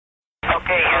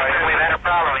Okay, Houston, we've had a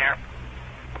problem here.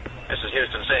 This is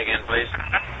Houston. Say again, please.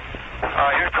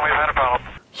 Houston, we've had a problem.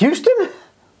 Houston?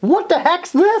 What the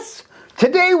heck's this?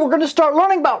 Today we're going to start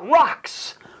learning about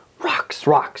rocks. Rocks,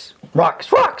 rocks,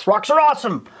 rocks, rocks. Rocks are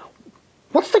awesome.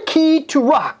 What's the key to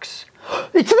rocks?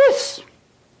 It's this.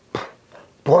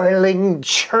 Boiling,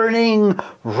 churning,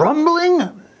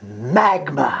 rumbling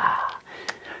magma.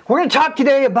 We're going to talk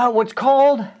today about what's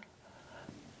called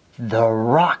the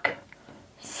rock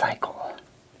cycle.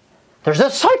 There's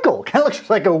a cycle. Kind of looks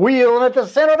like a wheel, and at the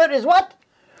center of it is what?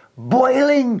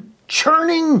 Boiling,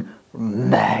 churning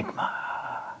magma.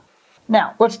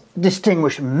 Now, let's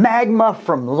distinguish magma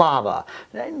from lava.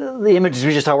 The images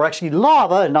we just saw were actually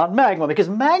lava and not magma, because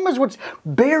magma is what's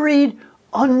buried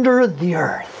under the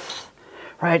earth.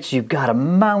 Right? So you've got a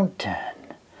mountain,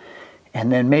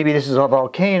 and then maybe this is a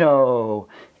volcano,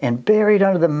 and buried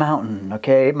under the mountain,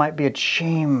 okay, it might be a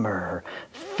chamber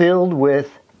filled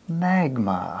with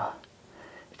magma.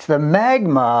 It's the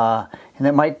magma, and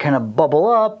that might kind of bubble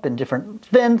up in different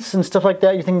vents and stuff like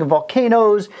that. You think of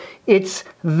volcanoes, it's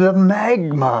the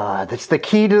magma that's the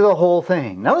key to the whole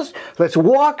thing. Now let's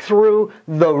walk through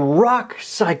the rock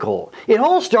cycle. It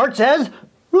all starts as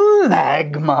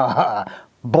magma.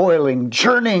 Boiling,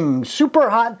 churning,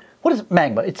 super hot. What is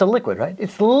magma? It's a liquid, right?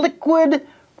 It's liquid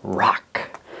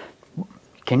rock.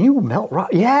 Can you melt rock?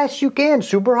 Yes, you can.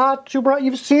 Super hot, super hot.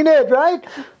 You've seen it, right?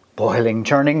 Boiling,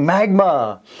 churning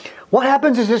magma. What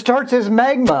happens is it starts as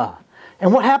magma.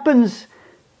 And what happens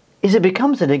is it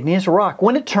becomes an igneous rock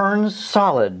when it turns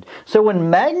solid. So when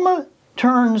magma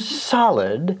turns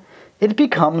solid, it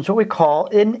becomes what we call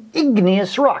an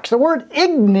igneous rock. So the word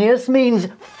igneous means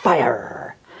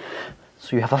fire.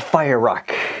 So you have a fire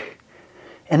rock.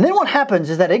 And then what happens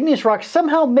is that igneous rock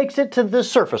somehow makes it to the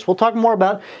surface. We'll talk more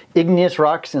about igneous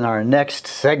rocks in our next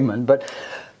segment, but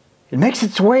it makes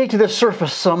its way to the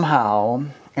surface somehow,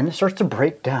 and it starts to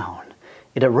break down.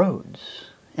 It erodes,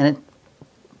 and it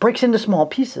breaks into small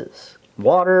pieces.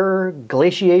 Water,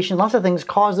 glaciation, lots of things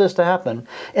cause this to happen.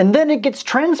 And then it gets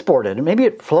transported, and maybe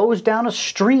it flows down a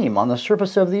stream on the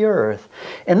surface of the earth.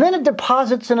 And then it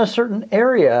deposits in a certain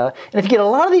area. And if you get a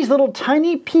lot of these little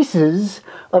tiny pieces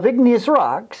of igneous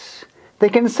rocks, they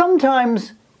can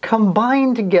sometimes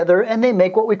combine together and they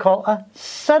make what we call a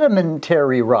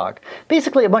sedimentary rock.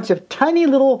 Basically a bunch of tiny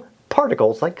little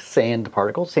particles, like sand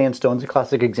particles. Sandstone's a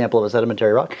classic example of a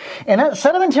sedimentary rock. And that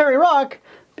sedimentary rock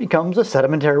becomes a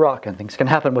sedimentary rock, and things can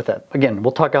happen with that. Again,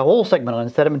 we'll talk a whole segment on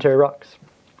sedimentary rocks.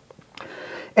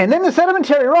 And then the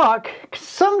sedimentary rock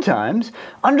sometimes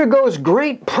undergoes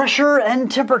great pressure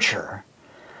and temperature,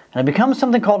 and it becomes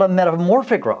something called a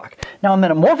metamorphic rock. Now, a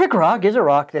metamorphic rock is a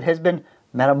rock that has been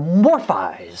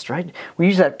metamorphized, right? We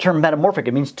use that term metamorphic.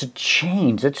 It means to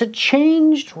change. It's a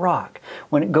changed rock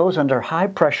when it goes under high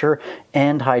pressure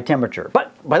and high temperature.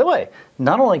 But, by the way,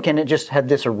 not only can it just have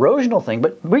this erosional thing,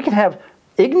 but we can have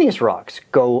igneous rocks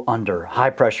go under high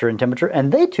pressure and temperature,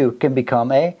 and they too can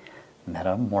become a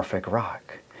metamorphic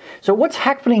rock. So what's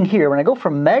happening here, when I go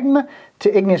from magma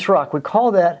to igneous rock, we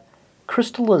call that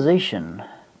crystallization.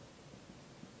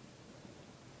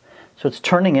 So it's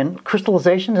turning in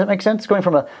crystallization. Does that make sense? Going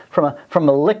from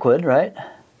a liquid, right,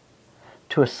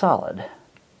 to a solid.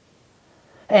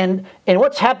 And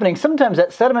what's happening, sometimes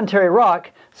that sedimentary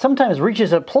rock sometimes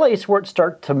reaches a place where it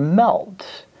starts to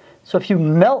melt. So if you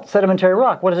melt sedimentary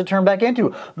rock, what does it turn back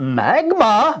into?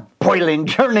 Magma! Boiling,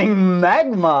 churning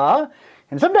magma!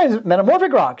 And sometimes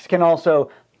metamorphic rocks can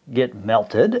also get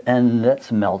melted, and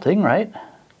that's melting, right?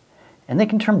 And they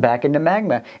can turn back into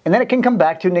magma. And then it can come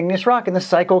back to an igneous rock, and the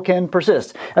cycle can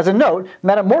persist. As a note,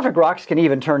 metamorphic rocks can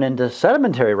even turn into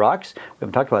sedimentary rocks. We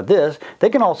haven't talked about this. They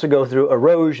can also go through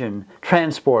erosion,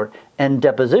 transport, and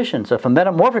deposition. So if a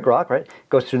metamorphic rock, right,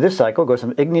 goes through this cycle, goes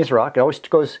from igneous rock, it always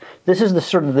goes, this is the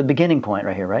sort of the beginning point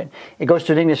right here, right? It goes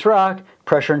to an igneous rock,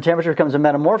 pressure and temperature becomes a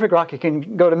metamorphic rock. It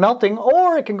can go to melting,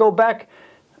 or it can go back,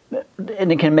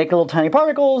 and it can make little tiny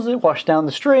particles that wash down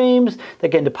the streams. They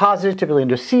get deposited typically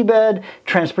into a seabed,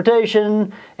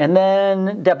 transportation, and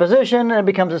then deposition, and it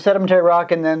becomes a sedimentary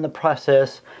rock, and then the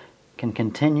process can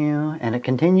continue, and it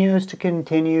continues to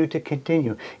continue to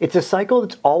continue. It's a cycle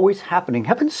that's always happening. It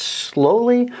happens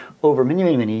slowly over many,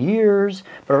 many, many years,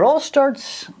 but it all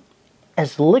starts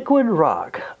as liquid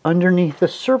rock underneath the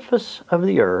surface of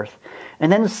the earth,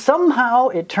 and then somehow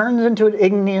it turns into an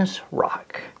igneous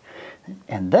rock.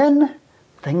 And then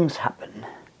things happen.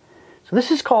 So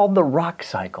this is called the rock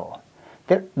cycle.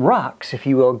 That rocks, if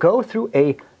you will, go through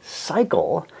a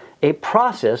cycle, a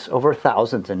process over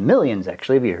thousands and millions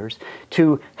actually of years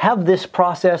to have this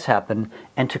process happen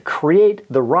and to create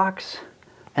the rocks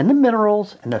and the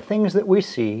minerals and the things that we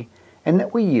see and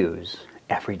that we use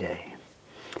every day.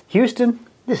 Houston,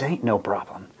 this ain't no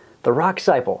problem. The rock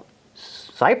cycle.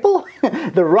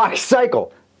 The rock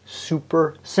cycle.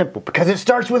 Super simple because it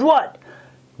starts with what?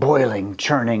 Boiling,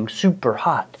 churning, super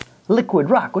hot liquid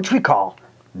rock, which we call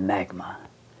magma.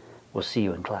 We'll see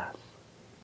you in class.